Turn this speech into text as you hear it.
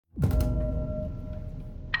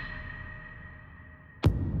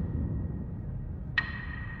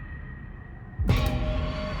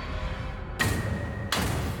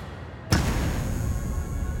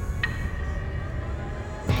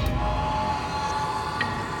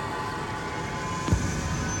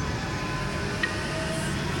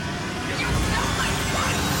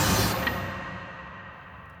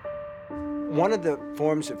One of the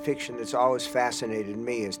forms of fiction that's always fascinated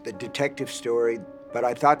me is the detective story, but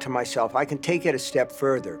I thought to myself, I can take it a step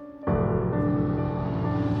further.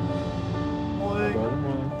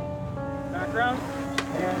 Background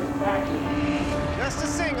and back. Just a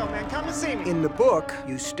single, man. Come and see me. In the book,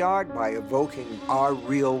 you start by evoking our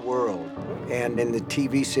real world. And in the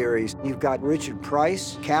TV series, you've got Richard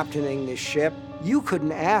Price captaining this ship. You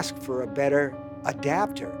couldn't ask for a better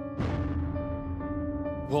adapter.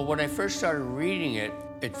 Well, when I first started reading it,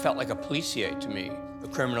 it felt like a policier to me, a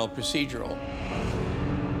criminal procedural.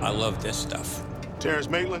 I love this stuff. Terrence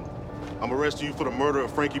Maitland, I'm arresting you for the murder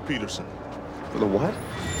of Frankie Peterson. For the what?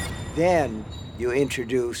 Then you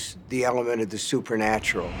introduce the element of the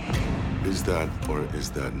supernatural. Is that or is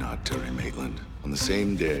that not Terry Maitland? On the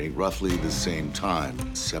same day, roughly the same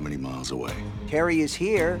time, 70 miles away. Terry is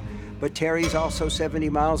here, but Terry's also 70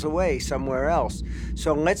 miles away, somewhere else.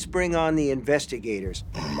 So let's bring on the investigators.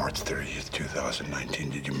 On March 30th, 2019,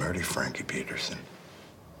 did you murder Frankie Peterson?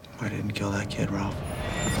 I didn't kill that kid, Ralph.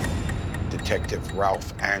 Detective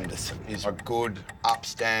Ralph Anderson is a good,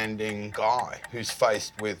 upstanding guy who's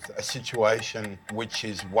faced with a situation which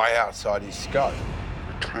is way outside his scope.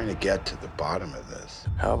 We're trying to get to the bottom of this.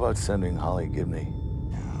 How about sending Holly Gibney?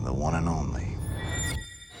 Yeah, the one and only.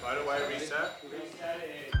 By the way, reset.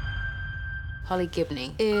 Holly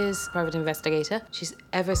Gibney is a private investigator. She's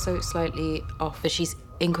ever so slightly off, but she's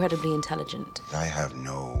incredibly intelligent. I have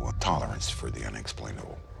no tolerance for the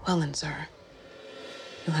unexplainable. Well then, sir,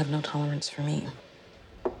 you'll have no tolerance for me.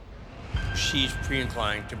 She's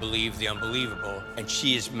pre-inclined to believe the unbelievable, and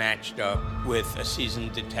she is matched up with a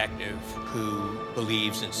seasoned detective who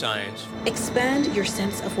believes in science. Expand your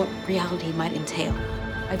sense of what reality might entail.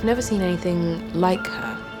 I've never seen anything like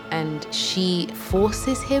her, and she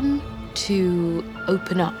forces him to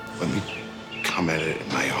open up. Let me come at it at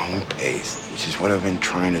my own pace, which is what I've been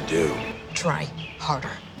trying to do. Try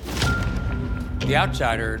harder. The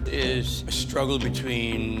Outsider is a struggle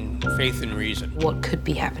between faith and reason. What could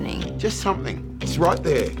be happening? Just something. It's right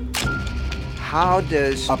there. How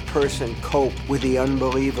does a person cope with the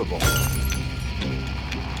unbelievable?